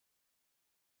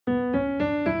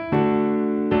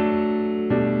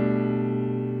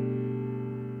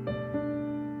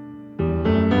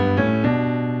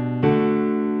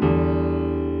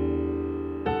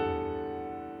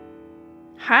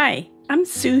Hi, I'm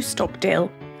Sue Stockdale,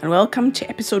 and welcome to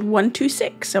episode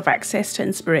 126 of Access to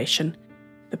Inspiration,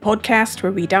 the podcast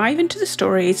where we dive into the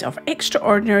stories of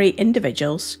extraordinary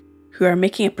individuals who are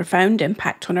making a profound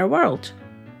impact on our world.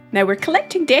 Now, we're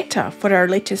collecting data for our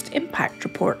latest impact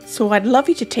report, so I'd love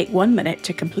you to take 1 minute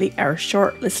to complete our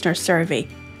short listener survey,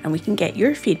 and we can get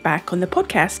your feedback on the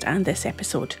podcast and this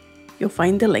episode. You'll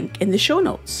find the link in the show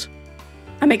notes.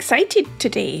 I'm excited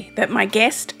today that my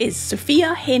guest is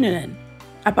Sofia Heinonen,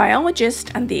 a biologist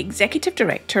and the Executive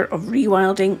Director of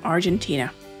Rewilding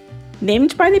Argentina.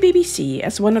 Named by the BBC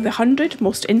as one of the 100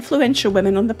 most influential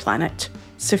women on the planet,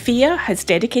 Sofia has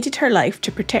dedicated her life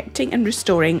to protecting and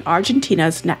restoring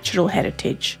Argentina's natural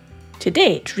heritage. To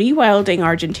date, Rewilding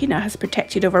Argentina has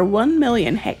protected over 1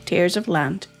 million hectares of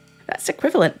land. That's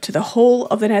equivalent to the whole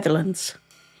of the Netherlands.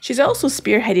 She's also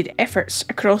spearheaded efforts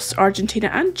across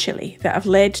Argentina and Chile that have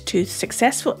led to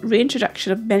successful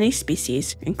reintroduction of many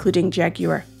species, including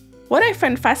jaguar. What I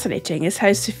found fascinating is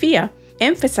how Sofia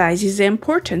emphasises the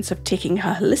importance of taking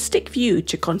a holistic view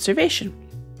to conservation.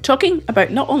 Talking about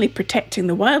not only protecting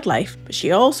the wildlife, but she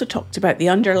also talked about the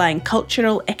underlying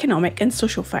cultural, economic and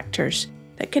social factors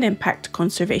that can impact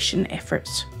conservation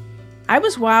efforts. I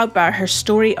was wowed by her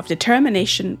story of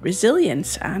determination,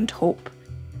 resilience and hope.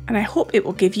 And I hope it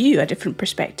will give you a different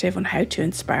perspective on how to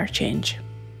inspire change.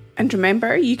 And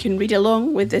remember, you can read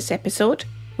along with this episode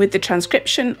with the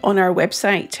transcription on our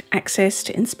website,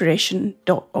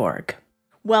 accesstoinspiration.org.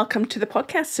 Welcome to the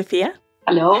podcast, Sofia.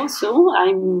 Hello, Sue.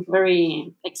 I'm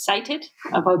very excited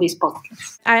about this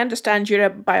podcast. I understand you're a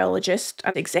biologist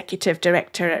and executive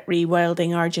director at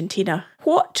Rewilding Argentina.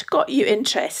 What got you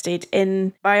interested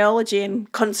in biology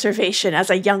and conservation as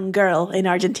a young girl in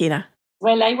Argentina?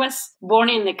 Well, I was born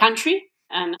in the country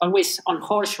and always on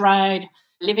horse ride,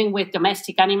 living with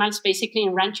domestic animals, basically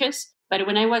in ranches. But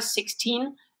when I was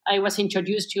 16, I was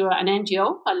introduced to an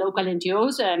NGO, a local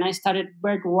NGO, and I started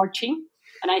bird watching.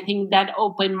 And I think that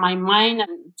opened my mind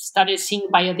and started seeing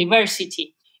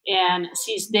biodiversity. And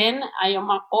since then, I am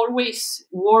always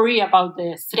worried about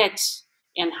the threats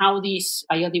and how this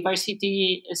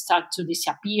biodiversity starts to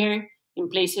disappear in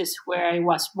places where I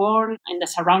was born and the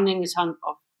surroundings of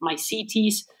my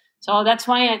cities. So that's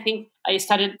why I think I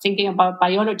started thinking about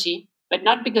biology, but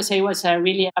not because I was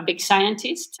really a big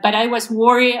scientist, but I was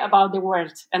worried about the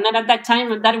world. And then at that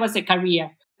time, that was the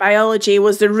career. Biology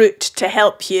was the route to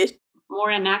help you. More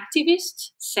an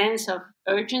activist sense of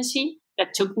urgency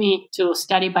that took me to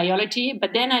study biology,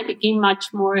 but then I became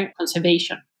much more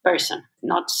conservation person,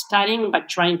 not studying, but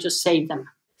trying to save them.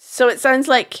 So it sounds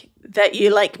like that you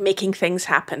like making things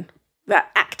happen, that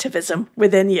activism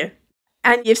within you.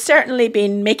 And you've certainly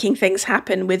been making things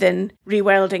happen within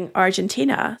Rewilding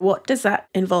Argentina. What does that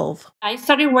involve? I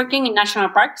started working in national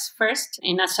parks first.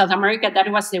 In South America,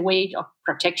 that was the way of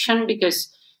protection because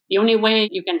the only way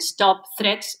you can stop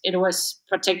threats, it was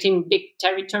protecting big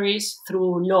territories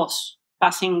through laws,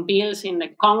 passing bills in the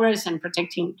Congress and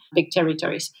protecting big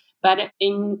territories. But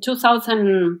in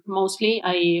 2000, mostly,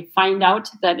 I find out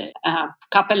that a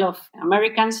couple of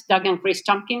Americans, Doug and Kris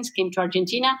Tompkins, came to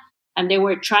Argentina. And they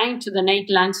were trying to donate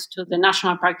lands to the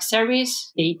National Park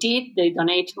Service. They did. They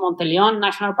donate Monte Leon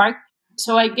National Park.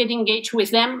 So I get engaged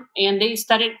with them, and they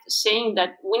started saying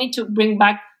that we need to bring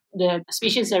back the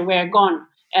species that were gone.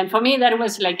 And for me, that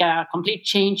was like a complete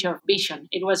change of vision.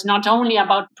 It was not only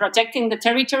about protecting the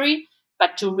territory,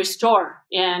 but to restore.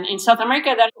 And in South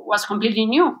America, that was completely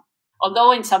new.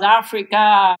 Although in South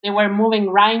Africa, they were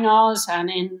moving rhinos, and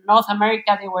in North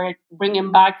America, they were bringing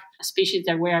back species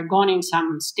that were gone in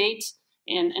some states.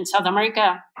 In South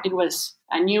America, it was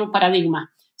a new paradigm.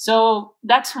 So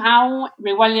that's how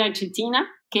Rewilding Argentina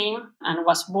came and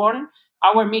was born.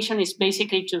 Our mission is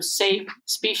basically to save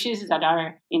species that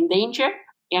are in danger.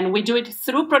 And we do it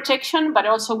through protection, but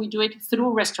also we do it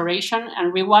through restoration.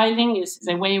 And rewilding is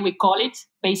the way we call it.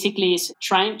 Basically, is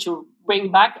trying to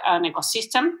bring back an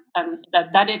ecosystem and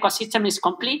that ecosystem is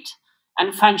complete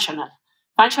and functional.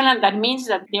 Functional, that means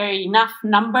that there are enough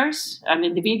numbers and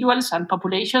individuals and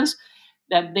populations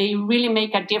that they really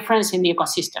make a difference in the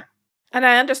ecosystem. And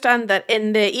I understand that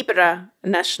in the Iberá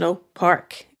National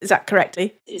Park, is that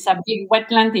correctly? It's a big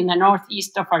wetland in the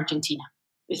northeast of Argentina.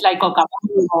 It's like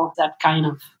Ocampo, that kind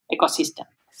of ecosystem.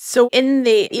 So in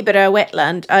the Iberá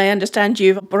wetland, I understand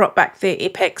you've brought back the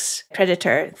apex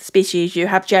predator species. You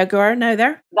have jaguar now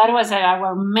there? That was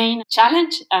our main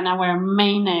challenge and our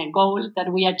main goal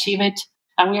that we achieved.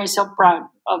 And we are so proud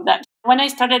of that. When I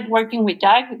started working with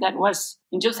Doug, that was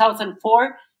in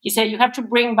 2004, he said, you have to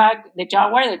bring back the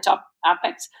jaguar, the top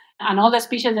apex, and all the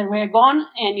species that were gone,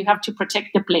 and you have to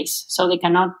protect the place so they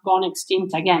cannot go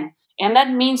extinct again. And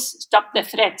that means stop the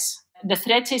threats. the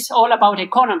threat is all about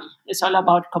economy. It's all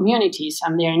about communities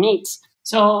and their needs.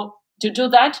 So to do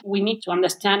that, we need to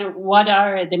understand what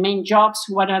are the main jobs,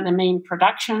 what are the main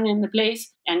production in the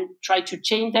place, and try to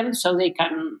change them so they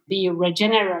can be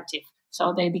regenerative.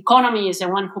 So the economy is the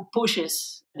one who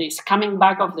pushes this coming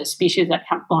back of the species that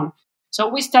have gone. So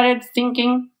we started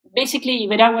thinking, basically,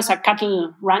 Iberá was a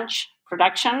cattle ranch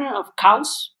production of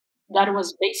cows. That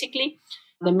was basically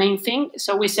the main thing.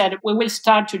 So we said, we will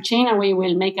start to change and we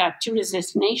will make a tourist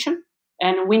destination.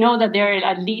 And we know that there are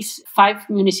at least 5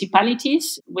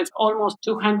 municipalities with almost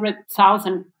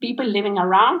 200,000 people living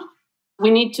around.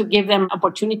 We need to give them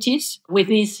opportunities with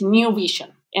this new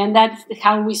vision. And that's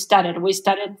how we started. We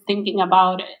started thinking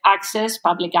about access,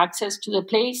 public access to the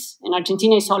place. In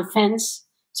Argentina, it's all fenced,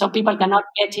 so people cannot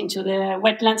get into the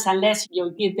wetlands unless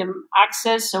you give them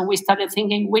access. So we started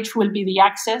thinking which will be the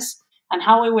access and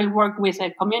how we will work with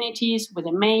the communities, with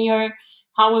the mayor,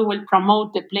 how we will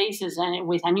promote the places and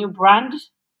with a new brand,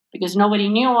 because nobody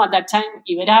knew at that time.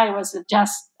 Iberá was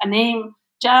just a name,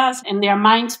 just in their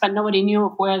minds, but nobody knew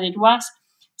where it was.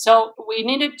 So we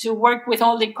needed to work with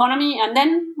all the economy, and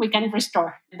then we can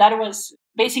restore. That was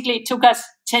basically, it took us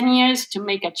 10 years to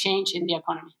make a change in the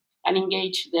economy and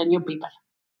engage the new people.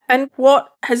 And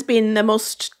what has been the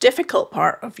most difficult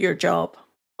part of your job?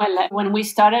 Well, when we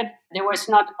started, there was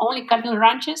not only cattle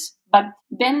ranches, but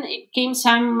then it came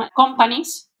some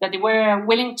companies that were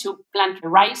willing to plant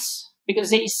rice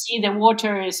because they see the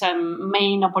water as a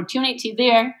main opportunity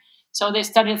there. So they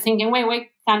started thinking, wait, we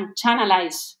can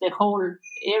channelize the whole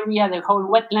area, the whole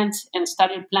wetlands, and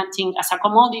started planting as a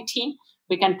commodity.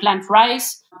 We can plant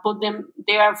rice, put them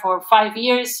there for 5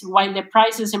 years while the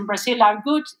prices in Brazil are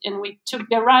good, and we took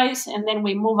the rice and then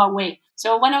we move away.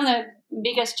 So one of the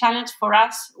biggest challenge for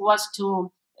us was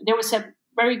there was a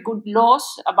very good laws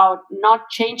about not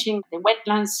changing the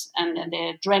wetlands and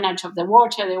the drainage of the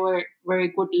water. There were very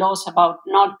good laws about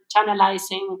not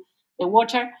channelizing the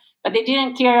water, but they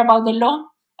didn't care about the law,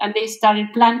 and they started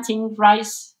planting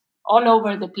rice all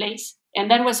over the place. And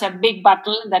that was a big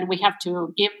battle that we have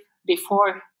to give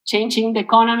before changing the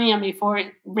economy and before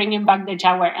bringing back the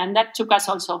jaguar. And that took us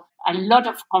also a lot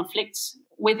of conflicts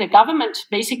with the government,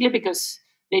 basically because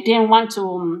they didn't want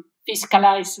to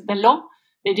fiscalize the law.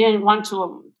 They didn't want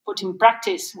to put in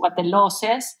practice what the law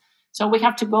says. So we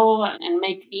have to go and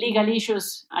make legal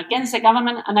issues against the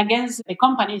government and against the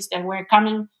companies that were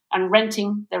coming and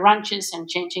renting the ranches and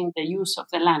changing the use of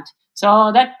the land.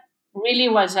 So that really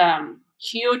was a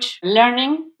huge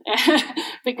learning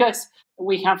because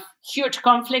we have huge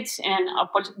conflicts, and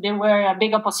there were a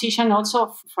big opposition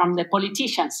also from the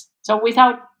politicians. So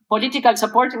without political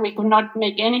support, we could not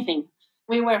make anything.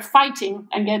 We were fighting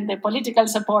against the political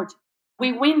support.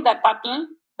 We win that battle,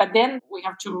 but then we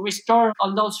have to restore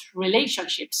all those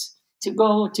relationships to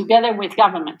go together with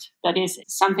government. That is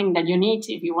something that you need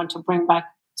if you want to bring back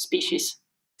species.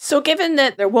 So given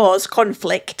that there was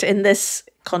conflict in this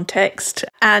context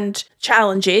and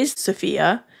challenges,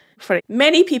 Sofia, for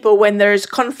many people, when there's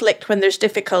conflict, when there's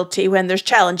difficulty, when there's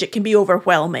challenge, it can be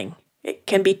overwhelming. It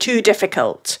can be too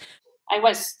difficult. I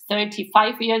was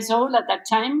 35 years old at that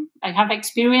time. I have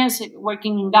experience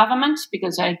working in government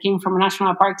because I came from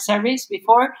National Park Service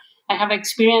before. I have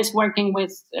experience working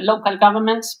with local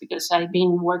governments because I've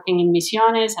been working in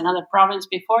Misiones, another province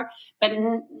before, but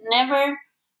never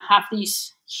have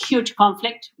this huge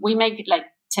conflict. We make like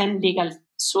 10 legal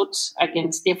suits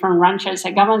against different ranchers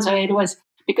and governments. So it was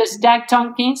because Doug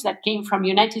Tompkins, that came from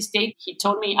United States, he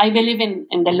told me, I believe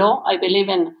in the law. I believe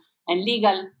in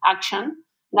legal action.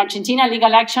 In Argentina,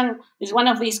 legal action is one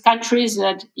of these countries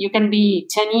that you can be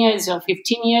 10 years or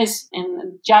 15 years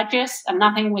in judges and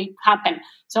nothing will happen.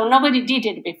 So nobody did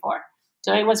it before.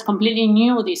 So it was completely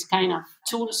new, these kind of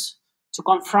tools to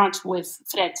confront with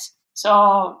threats.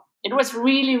 So it was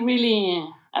really, really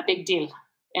a big deal.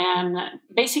 And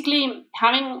basically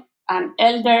having an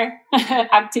elder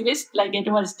activist, like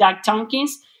it was Doug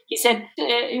Tompkins, he said,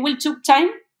 it will take time,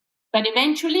 but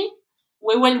eventually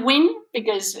we will win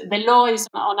because the law is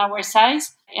on our side.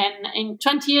 And in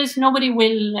 20 years, nobody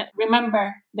will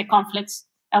remember the conflicts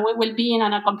and we will be in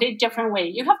a completely different way.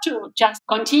 You have to just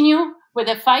continue with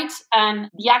the fight and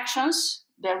the actions,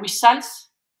 the results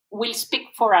will speak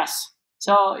for us.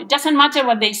 So it doesn't matter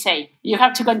what they say. You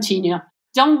have to continue.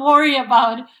 Don't worry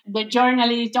about the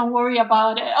journalists. Don't worry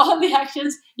about all the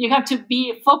actions. You have to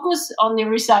be focused on the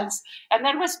results. And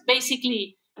that was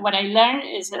basically what I learned,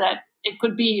 is that it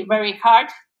could be very hard,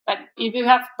 but if you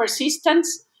have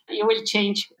persistence, you will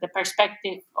change the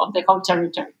perspective of the whole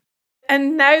territory.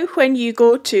 And now when you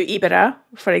go to Iberá,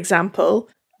 for example,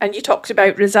 and you talked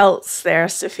about results there,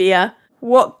 Sofia,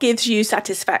 what gives you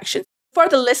satisfaction? For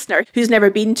the listener who's never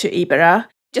been to Iberá,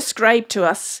 describe to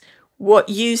us what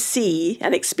you see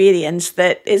and experience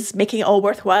that is making it all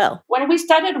worthwhile. When we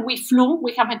started, we flew.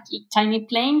 We have a tiny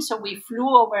plane, so we flew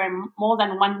over more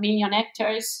than 1 million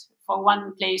hectares for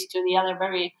one place to the other,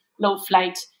 very low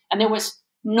flight. And there was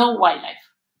no wildlife.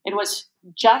 It was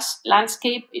just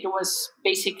landscape. It was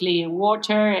basically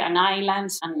water and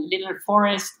islands and little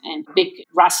forest and big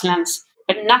grasslands.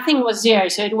 But nothing was there.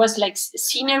 So it was like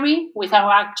scenery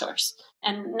without actors.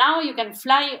 And now you can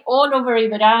fly all over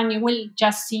Iberá and you will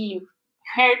just see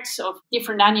herds of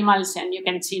different animals, and you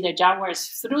can see the jaguars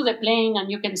through the plane,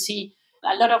 and you can see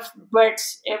a lot of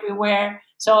birds everywhere.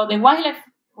 So the wildlife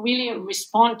really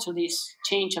respond to this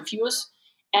change of use.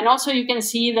 And also you can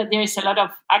see that there is a lot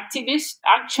of activist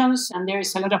actions, and there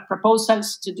is a lot of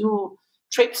proposals to do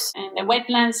trips in the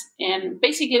wetlands. And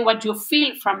basically what you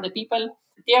feel from the people,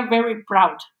 they are very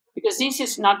proud, because this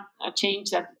is not a change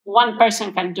that one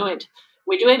person can do it.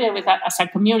 We do it as a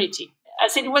community.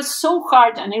 As it was so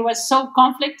hard and it was so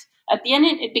conflict, at the end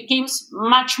it became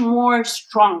much more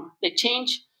strong. The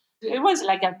change, it was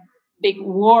like a big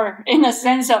war in a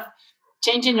sense of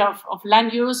changing of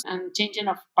land use and changing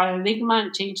of paradigm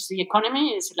and change the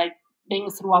economy. It's like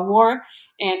being through a war.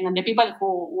 And the people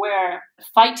who were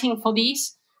fighting for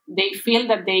this, they feel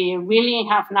that they really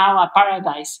have now a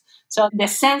paradise. So the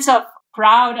sense of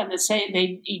proud and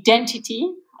the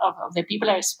identity of the people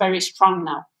is very strong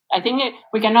now. I think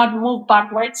we cannot move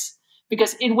backwards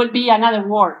because it will be another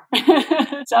war.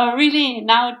 So really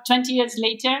now, 20 years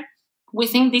later, we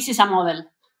think this is a model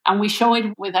and we show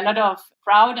it with a lot of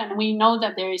pride, and we know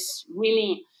that there is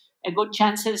really a good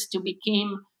chances to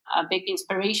become a big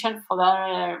inspiration for the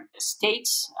other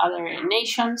states, other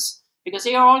nations, because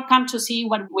they all come to see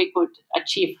what we could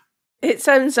achieve. It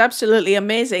sounds absolutely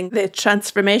amazing, the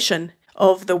transformation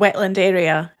of the wetland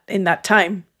area in that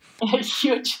time.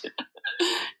 Huge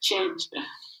change.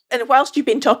 And whilst you've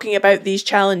been talking about these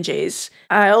challenges,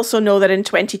 I also know that in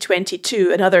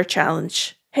 2022, another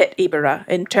challenge hit Iberá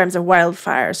in terms of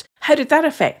wildfires. How did that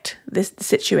affect this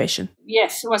situation?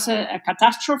 Yes, it was a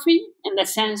catastrophe in the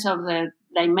sense of the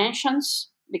dimensions,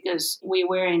 because we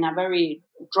were in a very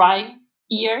dry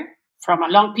year from a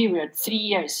long period, 3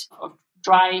 years of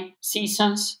dry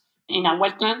seasons in a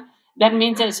wetland. That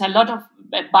means there's a lot of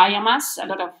biomass, a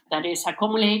lot of that is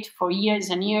accumulated for years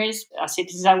and years, as it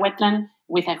is a wetland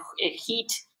with a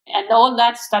heat, and all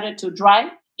that started to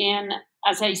dry. And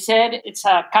as I said, it's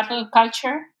a cattle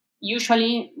culture.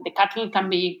 Usually the cattle can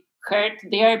be hurt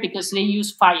there because they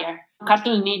use fire.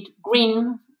 Cattle need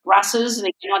green grasses.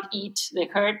 They cannot eat the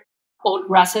herd old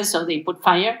grasses, so they put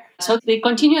fire. So they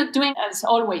continue doing as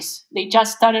always. They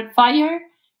just started fire,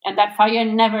 and that fire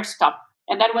never stopped.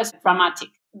 And that was dramatic.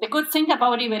 The good thing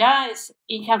about Iberá is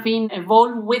it has been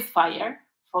evolved with fire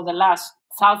for the last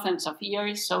thousands of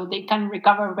years, so they can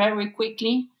recover very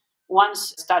quickly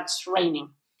once it starts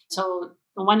raining. So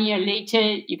 1 year later,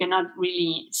 you cannot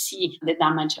really see the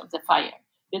damage of the fire.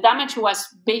 The damage was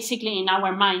basically in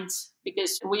our minds,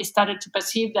 because we started to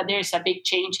perceive that there is a big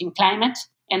change in climate,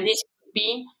 and this could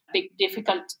be big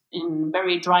difficult in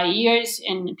very dry years,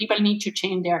 and people need to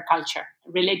change their culture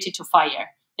related to fire.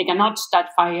 They cannot start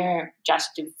fire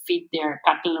just to feed their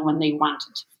cattle when they want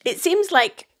it. It seems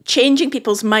like changing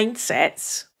people's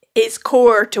mindsets is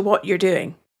core to what you're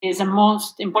doing. It's the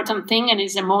most important thing, and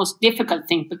it's the most difficult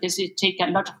thing, because it takes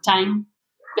a lot of time.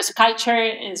 Because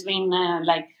culture has been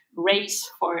like raised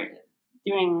for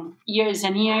during years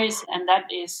and years, and that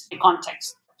is the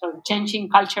context. So changing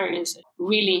culture is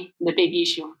really the big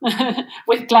issue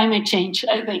with climate change,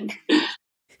 I think.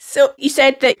 So you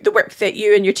said that the work that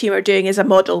you and your team are doing is a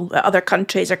model that other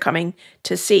countries are coming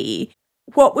to see.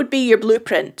 What would be your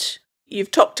blueprint? You've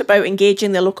talked about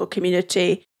engaging the local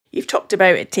community. You've talked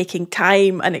about it taking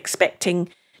time and expecting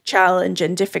challenge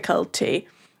and difficulty.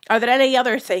 Are there any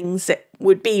other things that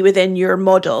would be within your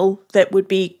model that would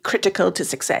be critical to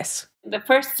success? The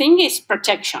first thing is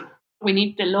protection. We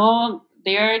need the law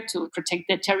there to protect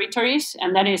the territories.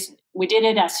 And that is, we did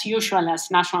it as usual as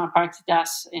national parks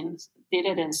did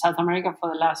it in South America for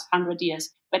the last 100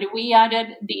 years. But we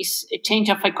added this change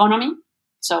of economy.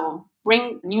 So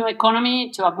bring new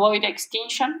economy to avoid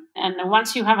extinction. And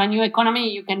once you have a new economy,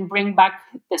 you can bring back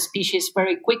the species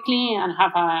very quickly and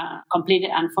have a complete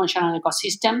and functional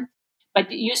ecosystem. But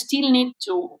you still need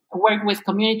to work with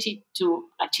community to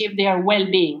achieve their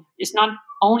well-being. It's not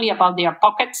only about their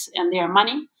pockets and their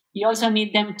money. You also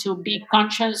need them to be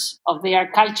conscious of their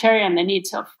culture and the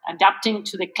needs of adapting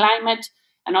to the climate,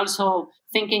 and also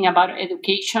thinking about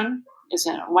education is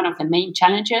one of the main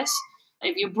challenges.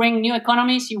 If you bring new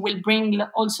economies, you will bring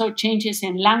also changes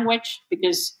in language,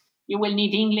 because you will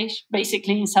need English.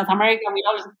 Basically, in South America, we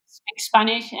all speak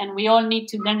Spanish and we all need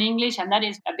to learn English. And that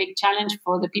is a big challenge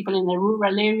for the people in the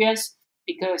rural areas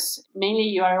because mainly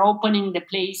you are opening the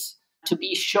place to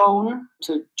be shown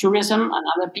to tourism and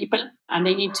other people. And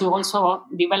they need to also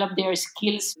develop their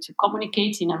skills to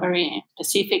communicate in a very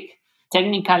specific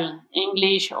technical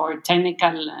English or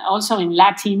technical also in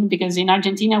Latin, because in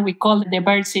Argentina we call the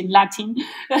birds in Latin.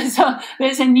 So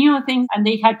there's a new thing, and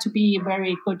they had to be a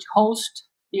very good host.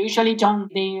 Usually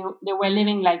they were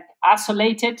living like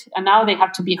isolated, and now they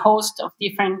have to be host of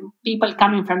different people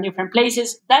coming from different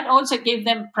places. That also gave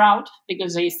them proud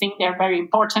because they think they're very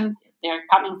important. They're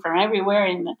coming from everywhere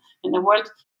in the world.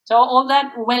 So all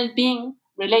that well-being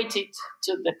related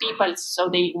to the people, so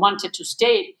they wanted to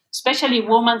stay, especially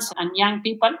women and young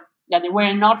people, that they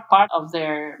were not part of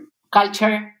their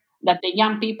culture, that the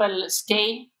young people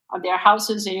stay at their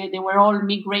houses. They were all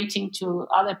migrating to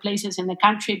other places in the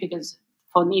country because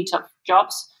for needs of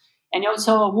jobs. And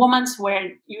also women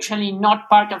were usually not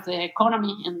part of the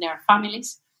economy in their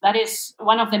families. That is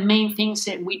one of the main things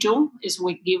that we do, is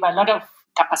we give a lot of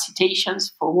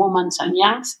capacitations for women and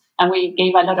youngs, and we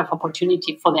gave a lot of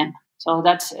opportunity for them. So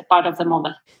that's a part of the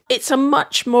model. It's a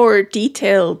much more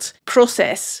detailed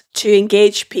process to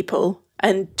engage people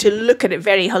and to look at it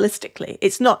very holistically.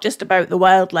 It's not just about the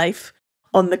wildlife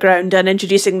on the ground and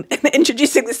introducing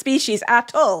the species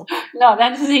at all. No,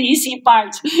 that's the easy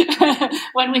part.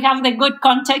 When we have the good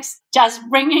context, just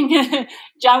bringing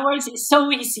jaguars is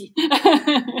so easy.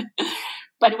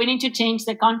 But we need to change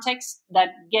the context that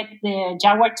get the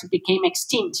jaguar to become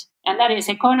extinct. And that is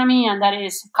economy, and that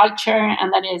is culture,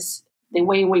 and that is the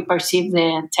way we perceive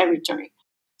the territory.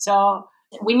 So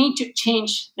we need to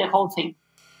change the whole thing.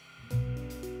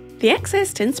 The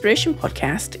Access to Inspiration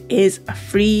podcast is a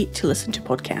free to listen to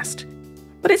podcast,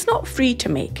 but it's not free to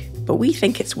make, but we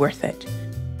think it's worth it.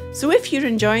 So if you're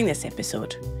enjoying this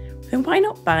episode, then why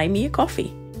not buy me a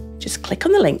coffee? Just click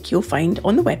on the link you'll find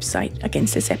on the website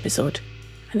against this episode,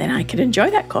 and then I can enjoy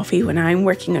that coffee when I'm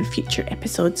working on future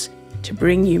episodes to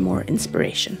bring you more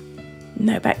inspiration.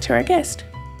 Now back to our guest.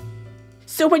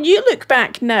 So when you look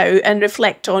back now and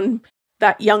reflect on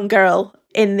that young girl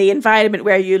in the environment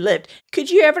where you lived,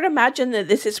 could you ever imagine that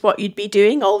this is what you'd be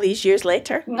doing all these years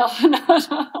later? No.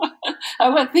 I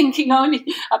was thinking only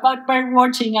about bird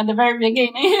watching at the very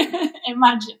beginning.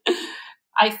 Imagine.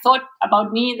 I thought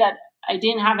about me that I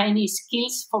didn't have any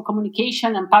skills for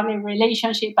communication and public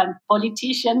relationship and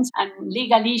politicians and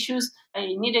legal issues. I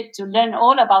needed to learn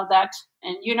all about that.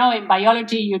 And in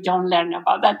biology, you don't learn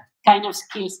about that kind of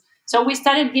skills. So we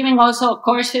started giving also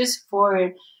courses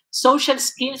for social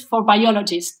skills for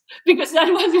biologists, because that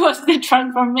was the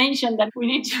transformation that we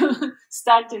need to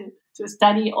start to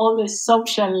study all the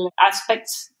social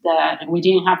aspects that we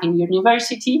didn't have in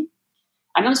university,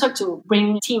 and also to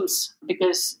bring teams,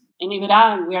 because in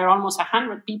Iberá we are almost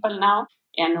 100 people now,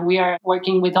 and we are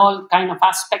working with all kind of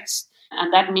aspects,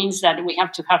 and that means that we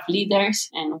have to have leaders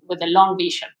and with a long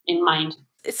vision in mind.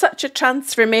 It's such a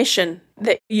transformation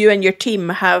that you and your team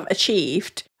have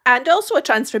achieved. And also a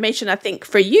transformation, I think,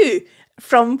 for you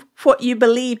from what you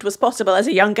believed was possible as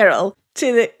a young girl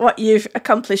to what you've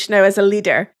accomplished now as a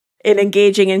leader in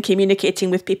engaging and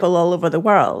communicating with people all over the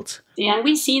world. Yeah, and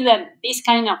we see that this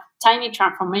kind of tiny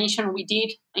transformation we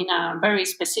did in a very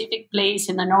specific place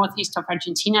in the northeast of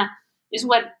Argentina is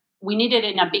what we needed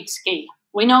in a big scale.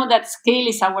 We know that scale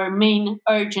is our main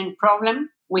urgent problem.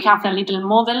 We have a little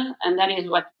model, and that is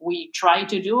what we try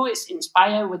to do, is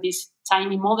inspire with this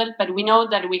tiny model. But we know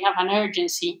that we have an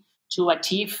urgency to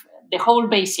achieve the whole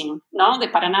basin, the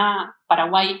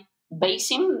Paraná-Paraguay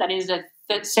basin. That is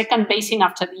the second basin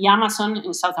after the Amazon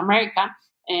in South America.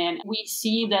 And we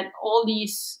see that all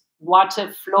these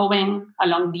water flowing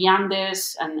along the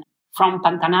Andes and from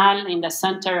Pantanal in the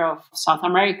center of South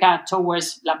America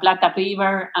towards La Plata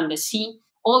River and the sea,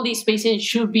 all these basins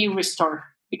should be restored.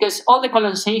 Because all the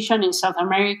colonization in South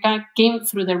America came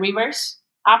through the rivers,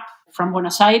 up from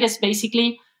Buenos Aires,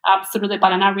 basically, up through the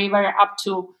Paraná River, up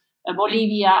to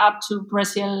Bolivia, up to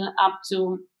Brazil, up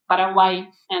to Paraguay.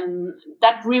 And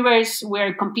that rivers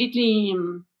were completely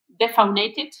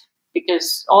defaunated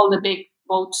because all the big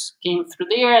boats came through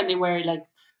there, and they were like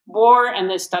bored, and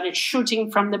they started shooting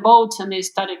from the boats, and they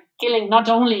started killing not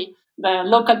only the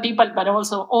local people, but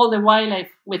also all the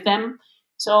wildlife with them.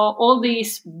 So all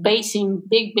these basin,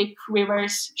 big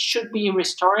rivers should be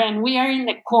restored, and we are in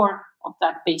the core of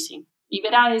that basin.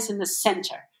 Iberá is in the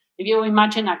center. If you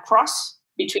imagine a cross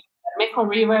between the Mejo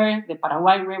River, the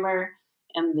Paraguay River,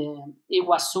 and the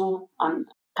Iguazu, and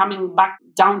coming back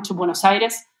down to Buenos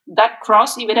Aires, that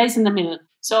cross, Iberá is in the middle.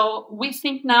 So we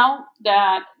think now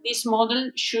that this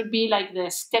model should be like the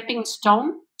stepping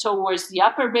stone towards the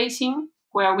upper basin,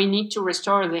 where we need to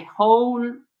restore the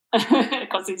whole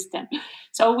ecosystem.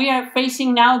 So we are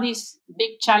facing now this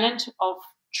big challenge of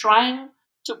trying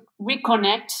to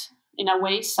reconnect, in a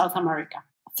way, South America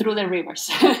through the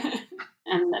rivers.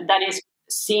 And that is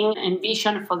seeing and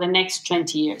vision for the next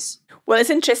 20 years. Well, it's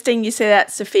interesting you say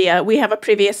that, Sofia. We have a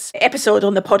previous episode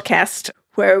on the podcast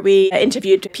where we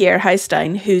interviewed Pierre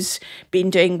Haustein, who's been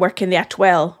doing work in the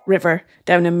Atuel River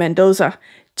down in Mendoza,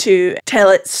 to tell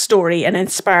its story and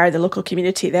inspire the local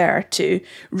community there to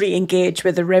re-engage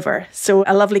with the river. So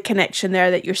a lovely connection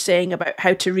there that you're saying about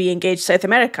how to re-engage South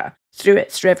America through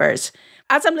its rivers.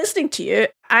 As I'm listening to you,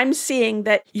 I'm seeing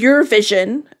that your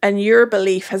vision and your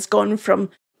belief has gone from,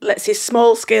 let's say,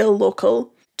 small scale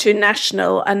local to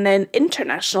national and then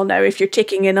international now if you're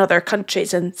taking in other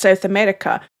countries in South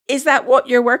America. Is that what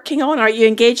you're working on? Are you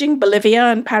engaging Bolivia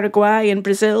and Paraguay and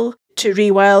Brazil to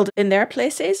rewild in their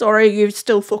places, or are you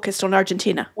still focused on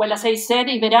Argentina? Well, as I said,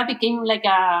 Iberá became like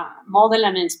a model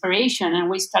and inspiration, and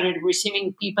we started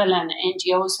receiving people and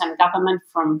NGOs and government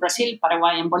from Brazil,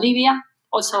 Paraguay, and Bolivia,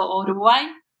 also Uruguay.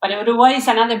 But Uruguay is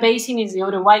another basin, is the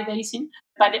Uruguay basin.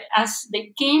 But as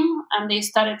they came and they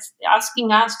started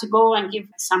asking us to go and give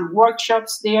some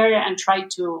workshops there and try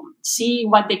to see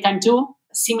what they can do,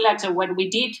 similar to what we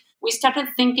did, we started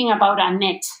thinking about a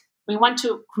net. We want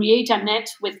to create a net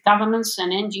with governments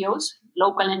and NGOs,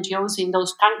 local NGOs in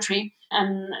those countries,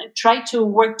 and try to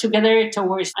work together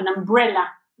towards an umbrella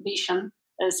vision,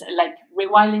 as like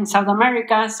Rewilding South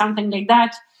America, something like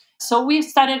that. So we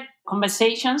started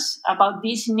conversations about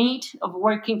this need of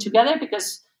working together,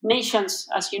 because nations,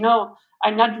 as you know,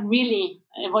 are not really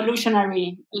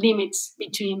evolutionary limits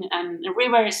between, and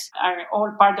rivers are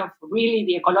all part of really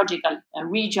the ecological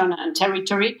region and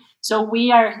territory. So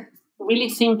we are really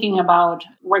thinking about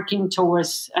working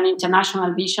towards an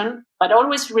international vision, but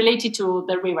always related to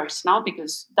the rivers now,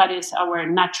 because that is our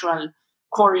natural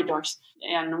corridors.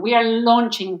 And we are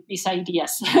launching these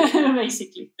ideas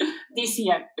basically this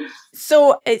year.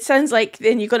 So it sounds like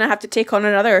then you're going to have to take on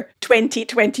another 20,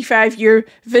 25-year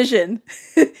vision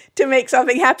to make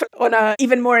something happen on an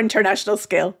even more international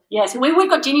scale. Yes, we will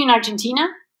continue in Argentina,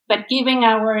 but given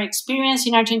our experience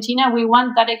in Argentina, we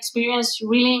want that experience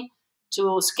really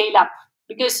to scale up.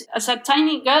 Because as a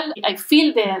tiny girl, I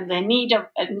feel the need of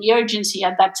the urgency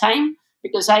at that time,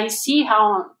 because I see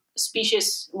how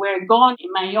species were gone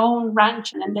in my own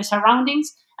ranch and the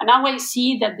surroundings. And now I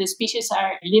see that the species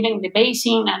are leaving the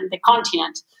basin and the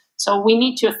continent. So we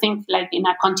need to think like in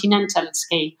a continental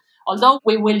scale, although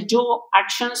we will do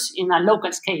actions in a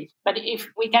local scale. But if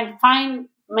we can find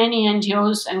many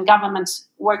NGOs and governments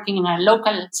working in a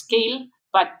local scale,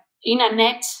 but in a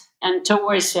net and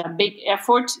towards a big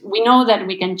effort, we know that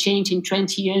we can change in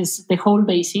 20 years the whole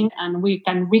basin, and we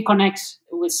can reconnect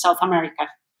with South America.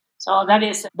 So that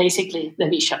is basically the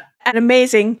vision. An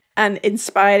amazing and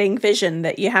inspiring vision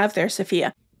that you have there,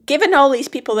 Sofia. Given all these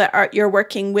people that you're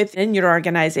working with in your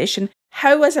organisation,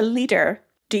 how as a leader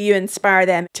do you inspire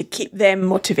them to keep them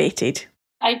motivated?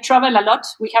 I travel a lot.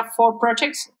 We have 4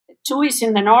 projects. 2 is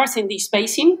in the north in this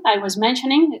basin I was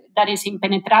mentioning, that is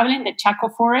Impenetrable in the Chaco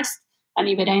forest, and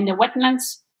Iberá in the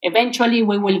wetlands. Eventually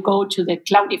we will go to the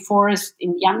cloudy forest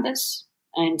in the Andes,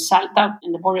 in Salta,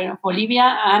 in the border of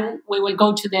Bolivia, and we will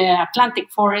go to the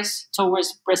Atlantic forest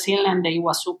towards Brazil and the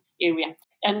Iguazu area.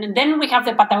 And then we have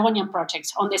the Patagonian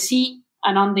projects on the sea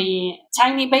and on the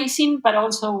tiny basin, but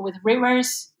also with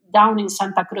rivers down in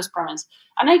Santa Cruz province.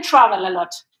 And I travel a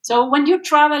lot. So when you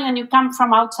travel and you come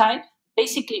from outside,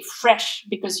 basically fresh,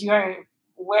 because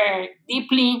we're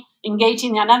deeply engaged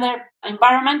in another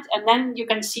environment, and then you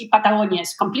can see Patagonia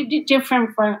is completely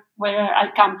different from where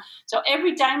I come. So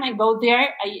every time I go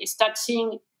there, I start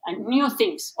seeing new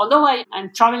things. Although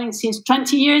I'm traveling since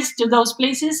 20 years to those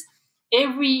places,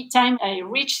 every time I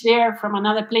reach there from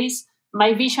another place,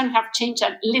 my vision have changed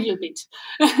a little bit.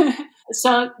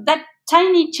 So that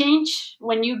tiny change,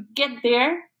 when you get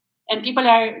there and people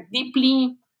are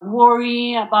deeply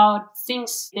worried about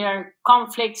things, their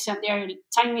conflicts and their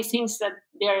tiny things that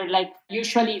they're like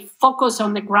usually focused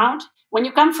on the ground. When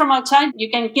you come from outside,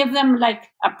 you can give them like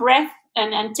a breath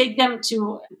and take them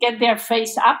to get their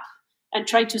face up and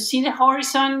try to see the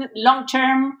horizon long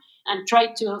term and try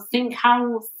to think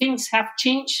how things have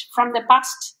changed from the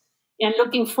past and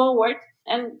looking forward,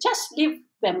 and just leave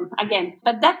them again.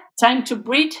 But that time to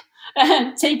breathe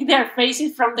and take their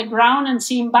faces from the ground and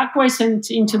seeing backwards and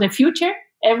into the future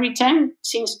every time,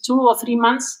 since 2 or 3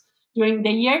 months during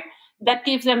the year, that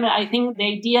gives them, I think, the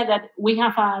idea that we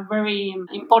have a very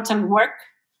important work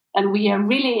and we are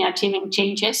really achieving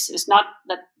changes. It's not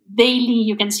that daily,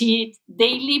 you can see it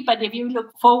daily, but if you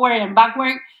look forward and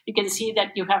backward, you can see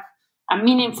that you have a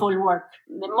meaningful work.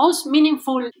 The most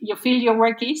meaningful you feel your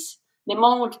work is, the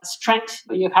more strength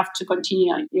you have to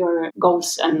continue your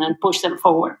goals and push them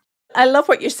forward. I love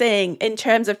what you're saying in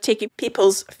terms of taking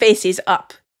people's faces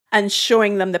up and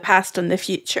showing them the past and the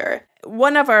future.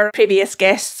 One of our previous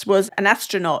guests was an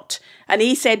astronaut, and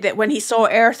he said that when he saw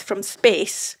Earth from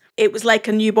space, it was like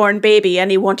a newborn baby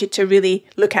and he wanted to really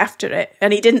look after it.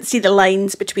 And he didn't see the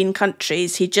lines between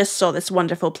countries. He just saw this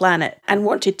wonderful planet and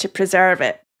wanted to preserve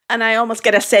it. And I almost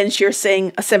get a sense you're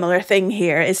saying a similar thing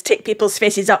here, is take people's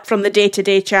faces up from the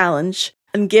day-to-day challenge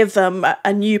and give them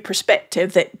a new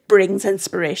perspective that brings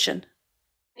inspiration.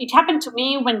 It happened to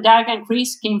me when Doug and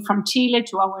Kris came from Chile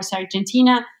to ours,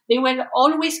 Argentina. They were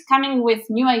always coming with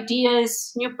new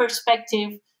ideas, new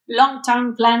perspective,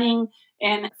 long-term planning.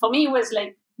 And for me, it was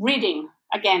like reading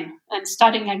again and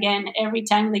studying again every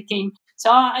time they came. So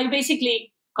I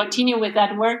basically continue with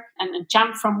that work and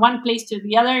jump from one place to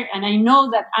the other. And I know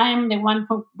that I am the one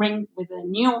who bring with the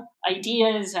new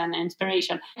ideas and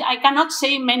inspiration. I cannot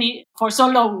say many for so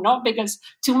long, no, because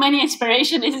too many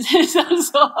inspiration is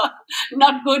also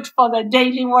not good for the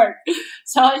daily work.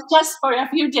 So it's just for a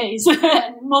few days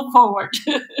and move forward.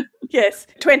 Yes,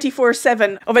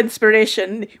 24/7 of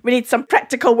inspiration. We need some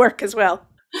practical work as well.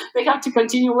 They have to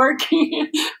continue working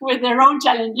with their own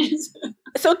challenges.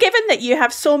 So given that you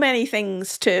have so many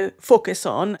things to focus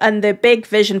on and the big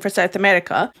vision for South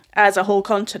America as a whole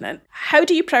continent, how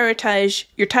do you prioritise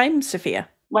your time, Sofia?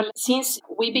 Well, since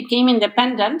we became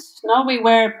independent, no, we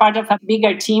were part of a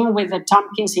bigger team with the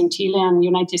Tompkins in Chile and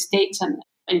United States. And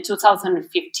in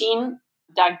 2015,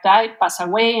 Doug died, passed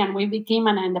away, and we became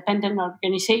an independent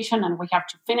organization, and we have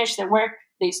to finish the work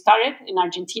they started in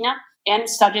Argentina and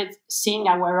started seeing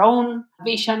our own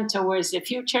vision towards the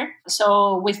future.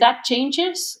 So with that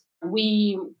changes,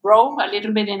 we grow a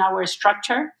little bit in our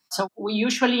structure. So we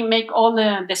usually make all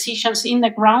the decisions in the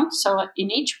ground. So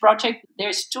in each project,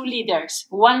 there's two leaders,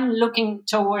 one looking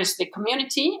towards the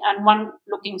community and one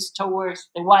looking towards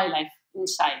the wildlife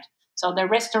inside. So the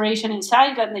restoration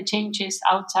inside and the changes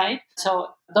outside. So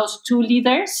those two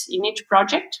leaders in each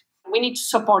project, we need to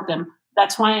support them.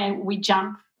 That's why we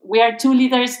jump. We are two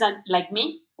leaders that, like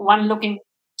me, one looking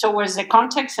towards the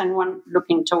context and one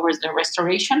looking towards the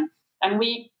restoration. And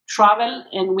we travel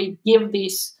and we give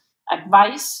this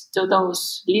advice to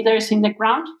those leaders in the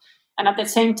ground. And at the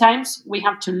same time, we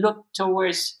have to look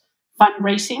towards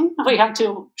fundraising. We have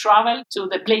to travel to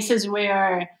the places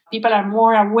where people are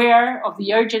more aware of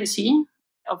the urgency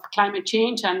of climate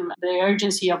change and the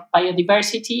urgency of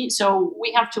biodiversity. So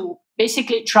we have to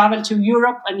basically travel to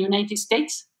Europe and United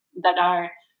States that are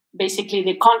basically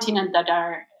the continent that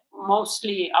are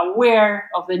mostly aware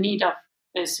of the need of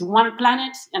this one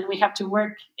planet, and we have to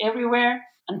work everywhere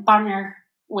and partner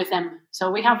with them.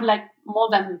 So we have like more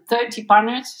than 30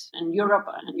 partners in Europe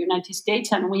and United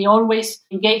States, and we always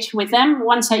engage with them.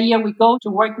 Once a year we go to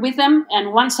work with them,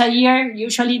 and once a year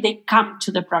usually they come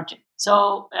to the project.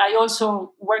 So I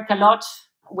also work a lot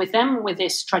with them with the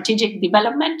strategic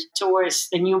development towards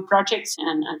the new projects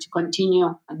and to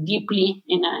continue deeply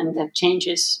in the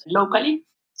changes locally.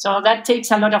 So that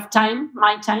takes a lot of time,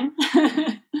 my time.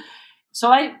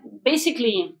 So I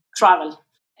basically travel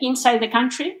inside the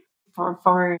country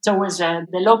for towards the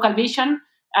local vision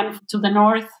and to the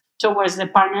north towards the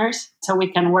partners so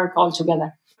we can work all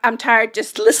together. I'm tired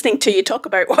just listening to you talk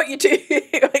about what you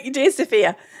do,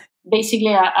 Sofia.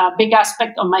 Basically, a big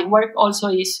aspect of my work also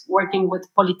is working with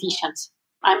politicians.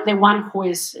 I'm the one who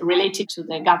is related to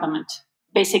the government,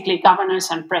 basically governors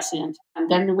and president.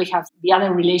 And then we have the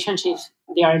other relationships,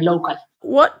 they are local.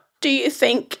 What do you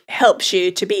think helps you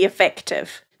to be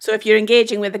effective? So if you're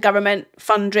engaging with the government,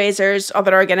 fundraisers,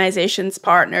 other organisations,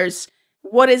 partners,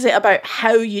 what is it about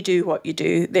how you do what you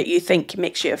do that you think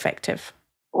makes you effective?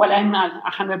 Well, I'm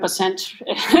 100%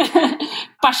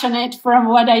 passionate from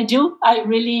what I do.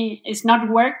 It's not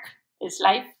work, it's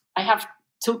life. I have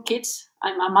 2 kids.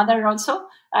 I'm a mother also.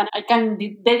 And I can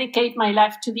dedicate my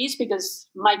life to this because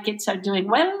my kids are doing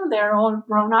well. They're all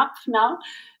grown up now.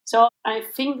 So I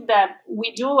think that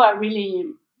we do a really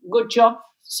good job.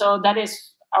 So that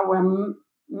is our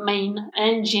main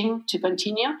engine to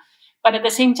continue. But at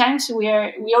the same time,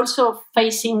 we also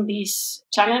facing this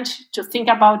challenge to think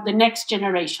about the next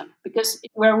generation because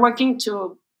we're working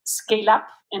to scale up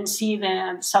and see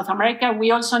the South America.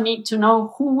 We also need to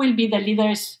know who will be the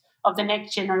leaders of the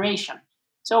next generation.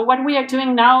 So what we are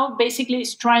doing now basically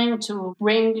is trying to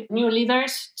bring new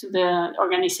leaders to the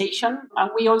organization,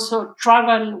 and we also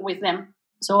travel with them.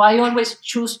 So I always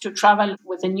choose to travel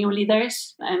with the new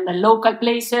leaders and the local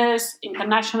places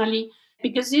internationally,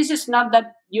 because this is not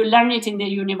that you learn it in the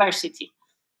university.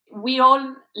 We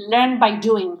all learn by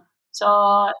doing.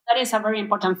 So that is a very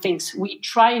important thing. We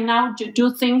try now to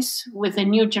do things with the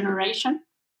new generation.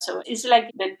 So it's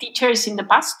like the teachers in the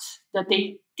past that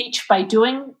they teach by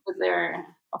doing with their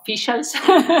officials.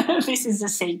 This is the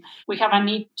same. We have a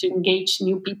need to engage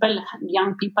new people,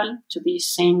 young people, to this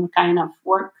same kind of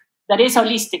work that is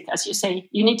holistic, as you say.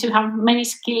 You need to have many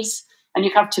skills and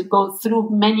you have to go through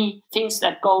many things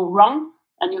that go wrong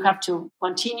and you have to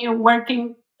continue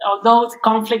working, although the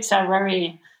conflicts are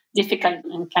very difficult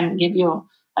and can give you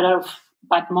a lot of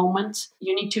bad moments.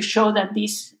 You need to show that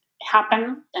these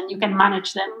happen and you can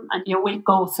manage them and you will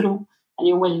go through and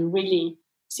you will really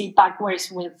see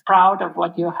backwards with proud of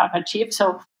what you have achieved.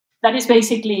 So that is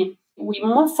basically, we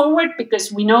move forward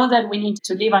because we know that we need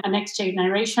to leave our next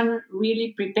generation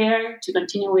really prepared to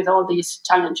continue with all these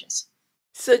challenges.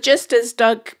 So just as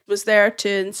Doug was there to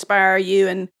inspire you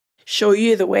and show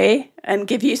you the way and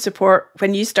give you support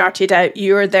when you started out,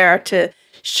 you're there to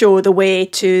show the way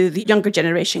to the younger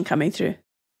generation coming through.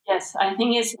 Yes, I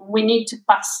think we need to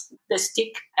pass the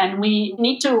stick and we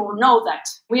need to know that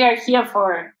we are here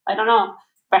for, I don't know,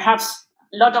 perhaps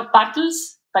a lot of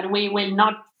battles, but we will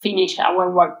not finish our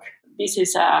work. This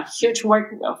is a huge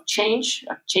work of change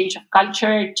of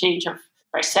culture, change of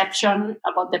perception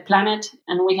about the planet.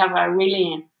 And we have a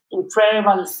really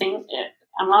incredible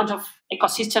amount of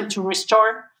ecosystem to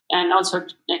restore and also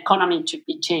economy to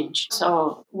be changed.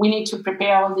 So we need to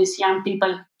prepare all these young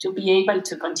people to be able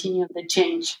to continue the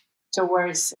change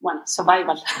towards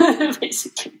survival,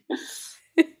 basically.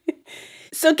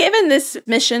 So given this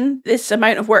mission, this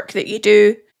amount of work that you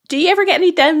do you ever get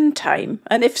any downtime?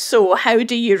 And if so, how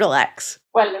do you relax?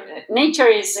 Well, nature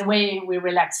is the way we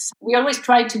relax. We always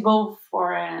try to go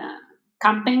for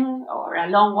camping or a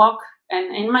long walk.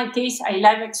 And in my case, I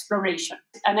love exploration.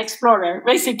 An explorer,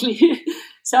 basically.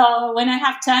 So when I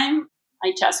have time,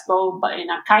 I just go in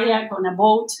a kayak, on a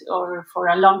boat, or for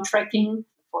a long trekking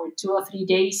for 2 or 3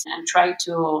 days and try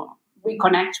to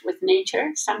reconnect with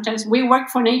nature. Sometimes we work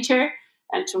for nature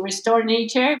and to restore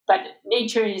nature, but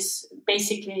nature is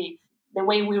basically the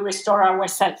way we restore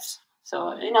ourselves.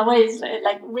 So in a way, it's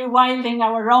like rewilding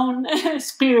our own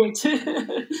spirit.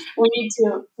 We need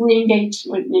to re-engage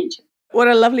with nature. What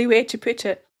a lovely way to put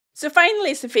it. So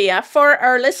finally, Sofia, for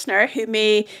our listener who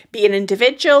may be an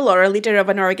individual or a leader of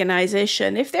an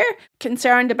organisation, if they're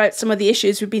concerned about some of the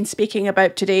issues we've been speaking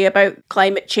about today, about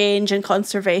climate change and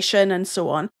conservation and so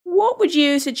on, what would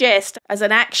you suggest as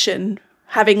an action,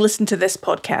 having listened to this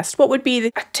podcast? What would be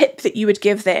a tip that you would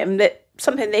give them, that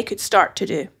something they could start to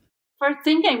do? First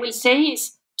thing I will say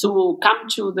is to come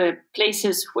to the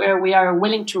places where we are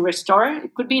willing to restore.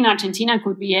 It could be in Argentina, it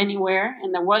could be anywhere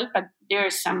in the world, but there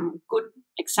are some good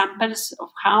examples of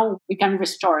how we can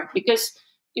restore. Because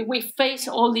if we face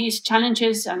all these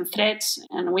challenges and threats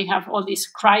and we have all these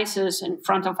crises in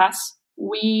front of us,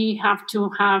 we have to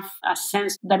have a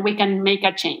sense that we can make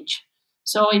a change.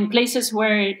 So in places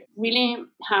where really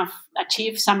have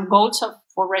achieved some goals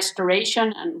for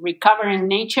restoration and recovering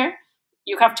nature,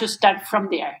 you have to start from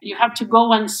there. You have to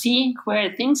go and see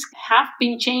where things have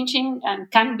been changing and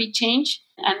can be changed.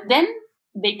 And then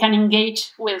they can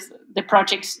engage with the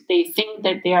projects they think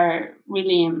that they are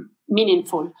really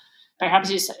meaningful. Perhaps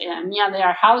it's near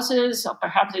their houses, or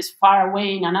perhaps it's far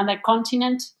away in another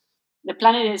continent. The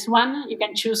planet is one. You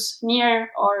can choose near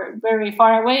or very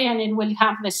far away, and it will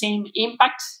have the same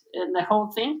impact in the whole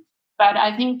thing. But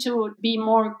I think to be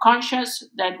more conscious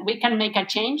that we can make a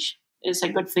change is a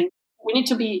good thing. We need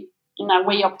to be, in a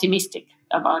way, optimistic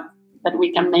about that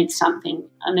we can make something,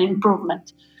 an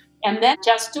improvement. And then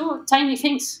just do tiny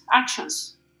things,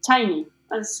 actions, tiny.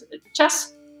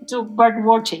 Just do bird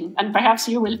watching, and perhaps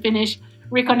you will finish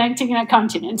reconnecting a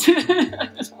continent.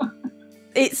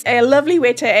 It's a lovely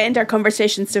way to end our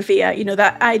conversation, Sofia. You know,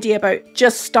 that idea about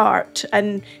just start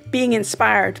and being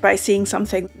inspired by seeing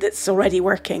something that's already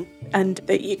working, and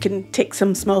that you can take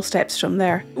some small steps from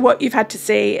there. What you've had to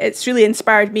say, it's really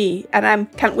inspired me, and I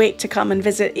can't wait to come and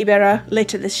visit Iberá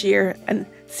later this year and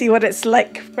see what it's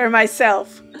like for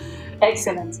myself.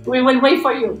 Excellent. We will wait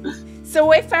for you.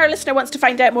 So if our listener wants to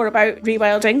find out more about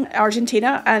Rewilding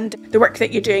Argentina and the work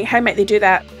that you're doing, how might they do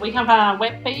that? We have a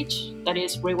webpage that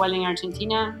is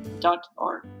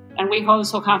rewildingargentina.org. And we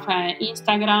also have an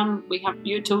Instagram, we have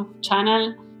YouTube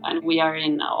channel, and we are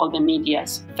in all the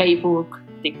medias, Facebook,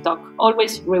 TikTok,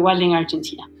 always Rewilding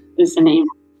Argentina is the name.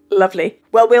 Lovely.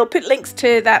 Well, we'll put links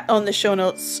to that on the show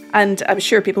notes, and I'm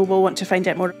sure people will want to find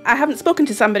out more. I haven't spoken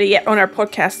to somebody yet on our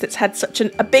podcast that's had such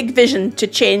a big vision to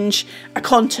change a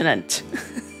continent.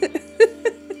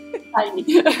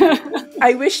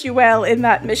 I wish you well in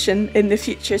that mission in the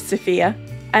future, Sofia.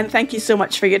 And thank you so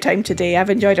much for your time today. I've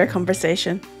enjoyed our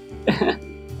conversation.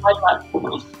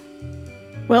 Bye-bye.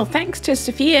 Well, thanks to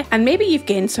Sofia, and maybe you've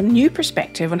gained some new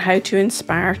perspective on how to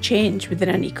inspire change within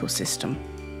an ecosystem.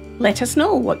 Let us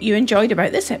know what you enjoyed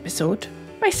about this episode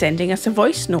by sending us a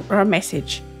voice note or a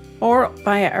message, or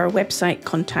via our website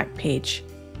contact page.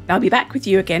 I'll be back with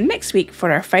you again next week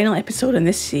for our final episode in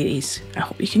this series. I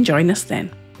hope you can join us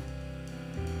then.